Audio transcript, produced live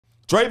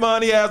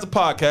Draymond, he has a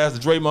podcast, the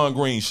Draymond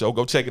Green Show.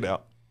 Go check it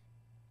out.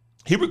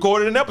 He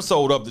recorded an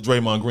episode of the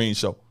Draymond Green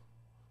Show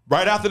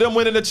right after them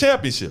winning the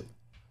championship.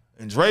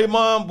 And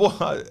Draymond,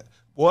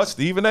 boy,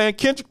 Stephen A. and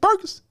Kendrick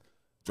Perkins,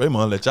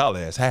 Draymond let y'all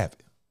ass have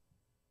it.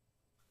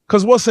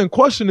 Because what's in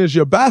question is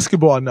your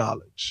basketball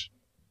knowledge.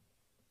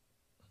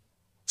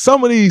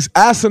 Some of these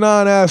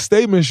asinine-ass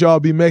statements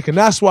y'all be making,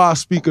 that's why I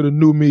speak of the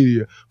new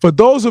media. For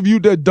those of you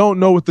that don't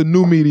know what the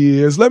new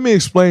media is, let me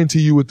explain to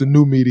you what the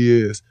new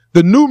media is.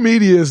 The new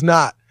media is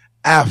not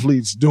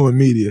athletes doing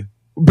media.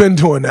 Been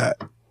doing that.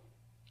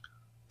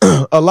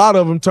 A lot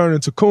of them turn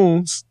into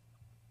coons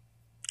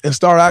and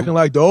start acting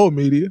like the old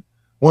media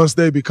once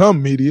they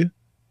become media.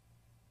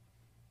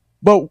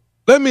 But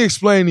let me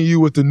explain to you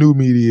what the new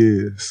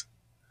media is.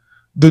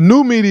 The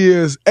new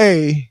media is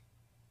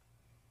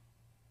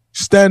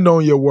stand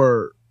on your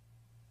word.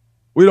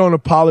 We don't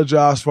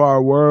apologize for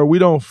our word. We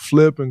don't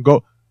flip and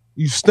go.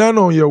 You stand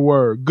on your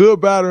word.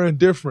 Good, bad, or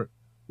indifferent.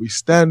 We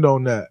stand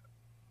on that.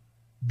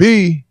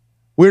 B,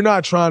 we're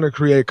not trying to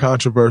create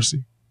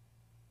controversy.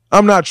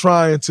 I'm not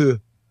trying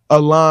to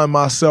align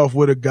myself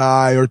with a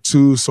guy or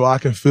two so I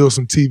can fill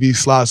some TV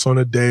slots on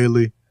a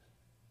daily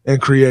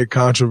and create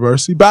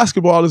controversy.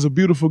 Basketball is a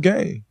beautiful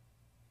game.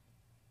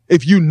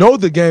 If you know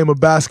the game of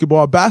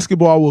basketball,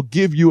 basketball will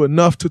give you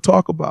enough to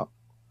talk about.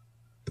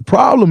 The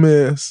problem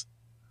is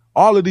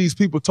all of these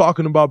people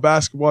talking about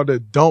basketball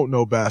that don't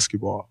know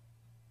basketball.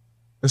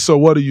 And so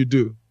what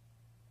do?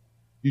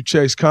 You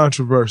chase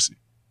controversy.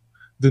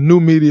 The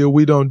new media,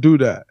 we don't do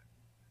that.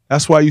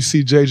 That's why you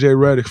see J.J.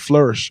 Redick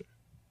flourishing.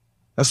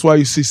 That's why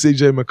you see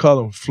C.J.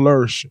 McCollum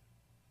flourishing.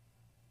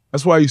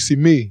 That's why you see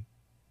me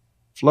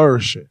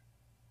flourishing.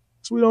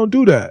 So we don't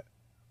do that.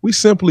 We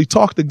simply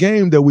talk the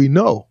game that we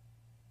know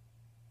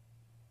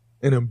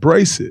and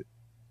embrace it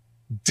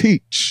and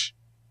teach.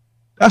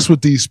 That's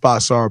what these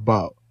spots are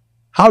about.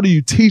 How do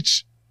you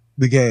teach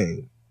the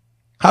game?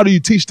 How do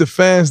you teach the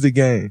fans the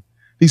game?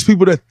 These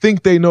people that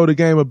think they know the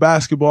game of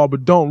basketball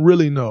but don't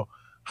really know.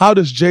 How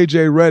does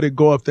J.J. Redick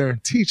go up there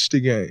and teach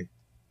the game?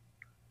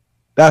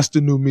 That's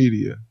the new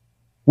media.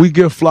 We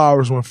give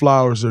flowers when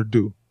flowers are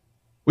due.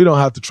 We don't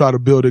have to try to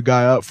build a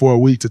guy up for a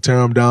week to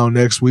tear him down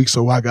next week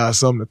so I got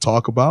something to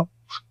talk about.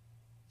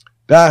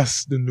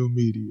 That's the new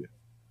media.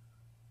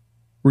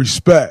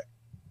 Respect.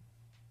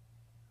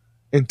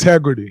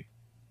 Integrity.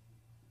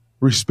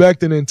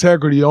 Respect and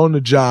integrity on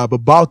the job,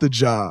 about the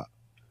job.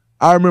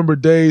 I remember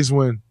days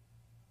when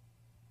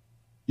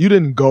you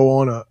didn't go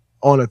on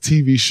a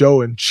TV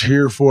show and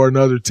cheer for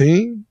another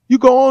team. You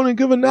go on and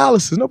give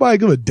analysis. Nobody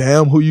give a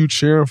damn who you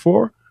cheering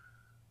for.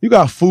 You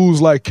got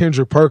fools like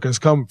Kendrick Perkins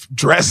come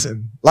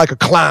dressing like a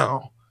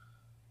clown.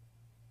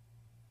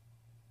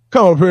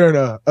 Come up here in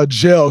a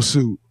gel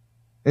suit,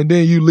 and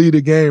then you lead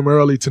a game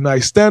early tonight.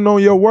 Stand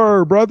on your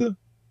word, brother.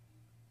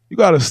 You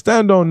got to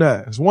stand on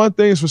that. It's one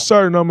thing's for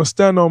certain. I'm going to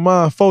stand on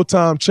mine.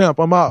 4-time champ.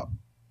 I'm out.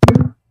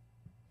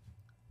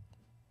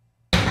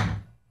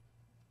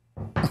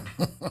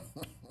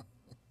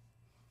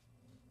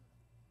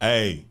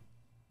 Hey,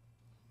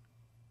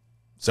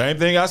 same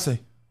thing I say.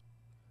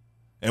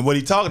 And what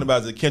he talking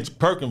about is that Kendrick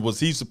Perkins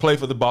he used to play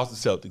for the Boston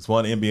Celtics,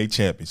 won an NBA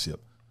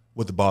championship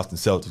with the Boston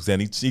Celtics,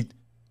 and he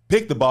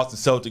picked the Boston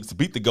Celtics to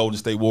beat the Golden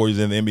State Warriors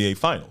in the NBA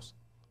Finals.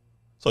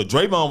 So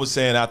Draymond was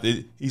saying after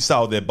he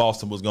saw that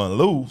Boston was going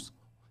to lose,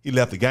 he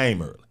left the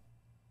game early.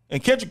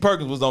 And Kendrick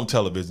Perkins was on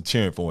television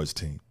cheering for his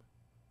team,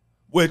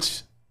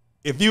 which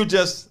if you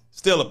just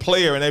still a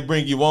player and they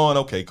bring you on,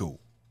 okay, cool.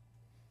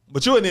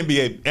 But you're an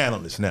NBA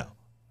analyst now.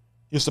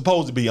 You're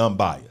supposed to be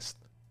unbiased.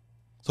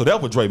 So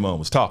that's what Draymond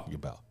was talking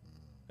about.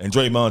 And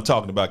Draymond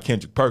talking about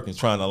Kendrick Perkins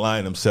trying to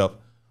align himself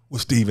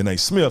with Stephen A.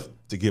 Smith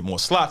to get more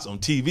slots on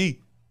TV,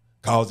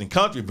 causing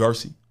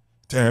controversy,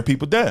 tearing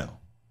people down.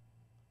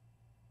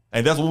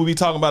 And that's what we be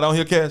talking about on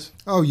here, Cash?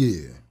 Oh,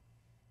 yeah.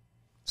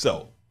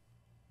 So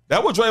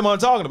that's what Draymond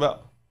talking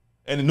about.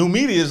 And the new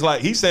media is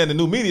like, he's saying the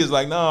new media is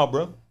like, nah,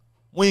 bro,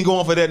 we ain't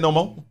going for that no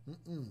more.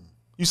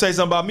 You say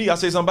something about me, I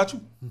say something about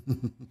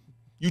you.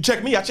 You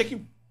check me, I check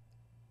you.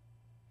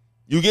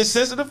 You get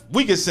sensitive,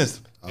 we get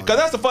sensitive. Because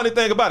that's the funny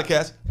thing about it,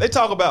 Cass. They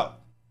talk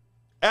about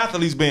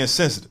athletes being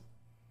sensitive.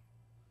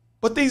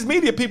 But these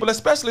media people,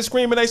 especially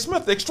Screaming A.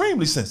 Smith, they're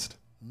extremely sensitive.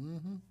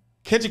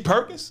 Kendrick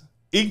Perkins,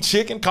 eating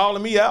chicken,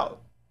 calling me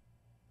out.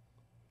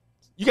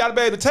 You got to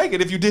be able to take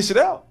it if you dish it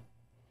out.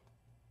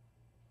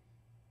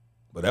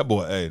 But that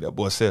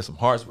boy said some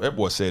harsh. That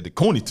boy said the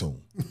Cooney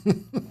tune.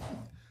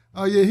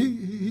 Oh, yeah,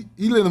 he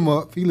lit him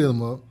up. He lit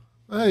him up.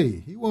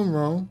 Hey, he wasn't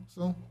wrong.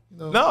 So,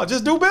 No,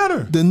 just do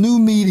better. The new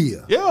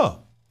media. Yeah.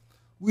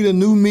 We the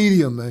new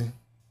media, man.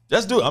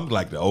 Just do it. I'm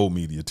like the old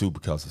media, too,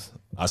 because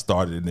I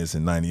started in this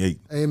in 98.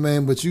 Hey,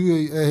 man, but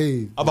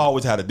hey. I've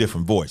always had a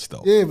different voice,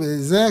 though. Yeah, but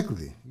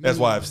exactly. That's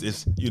why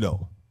it's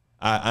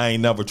I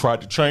ain't never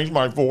tried to change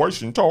my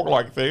voice and talk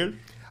like this.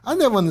 I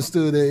never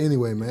understood that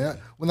anyway, man.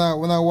 When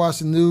I watch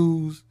the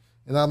news,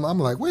 and I'm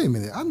like, wait a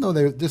minute, I know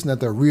this is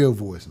not their real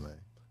voice, man.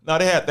 No,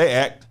 they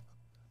act.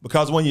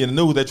 Because when you're in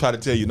the news, they try to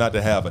tell you not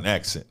to have an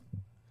accent.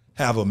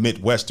 Have a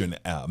Midwestern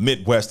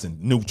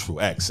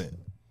neutral accent.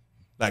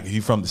 Like if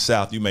you're from the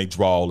South, you may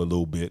drawl a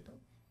little bit.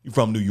 You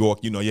from New York,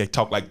 you know, you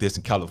talk like this.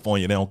 In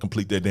California, they don't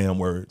complete their damn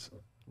words.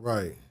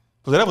 Right.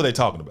 Because that's what they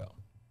talking about.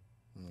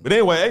 But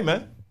anyway, hey,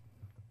 man.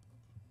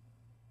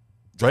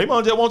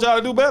 Draymond just wants y'all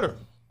to do better.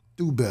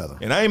 Do better.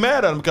 And I ain't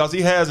mad at him because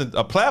he has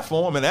a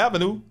platform, an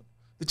avenue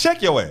to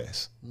check your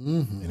ass.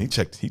 And he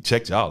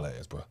checked y'all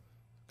ass, bro.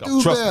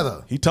 Do Trust better.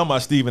 me. He talking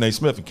about Stephen A.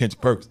 Smith and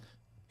Kendrick Perkins.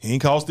 He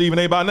ain't called Stephen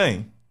A. by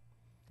name.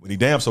 But he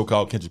damn so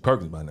called Kendrick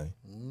Perkins by name.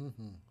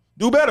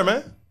 Do better,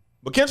 man.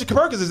 But Kendrick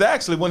Perkins is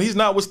actually, when he's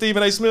not with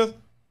Stephen A. Smith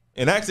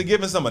and actually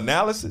giving some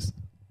analysis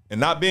and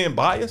not being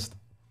biased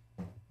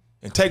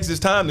and takes his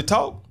time to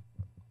talk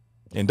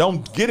and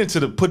don't get into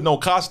the putting on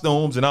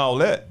costumes and all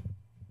that,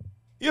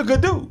 he a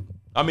good dude.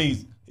 I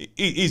mean,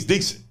 he's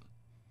decent.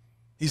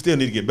 He still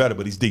need to get better,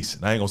 but he's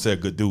decent. I ain't gonna say a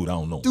good dude. I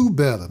don't know. Do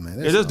better,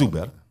 man. Yeah, just do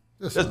better.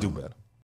 Just do better.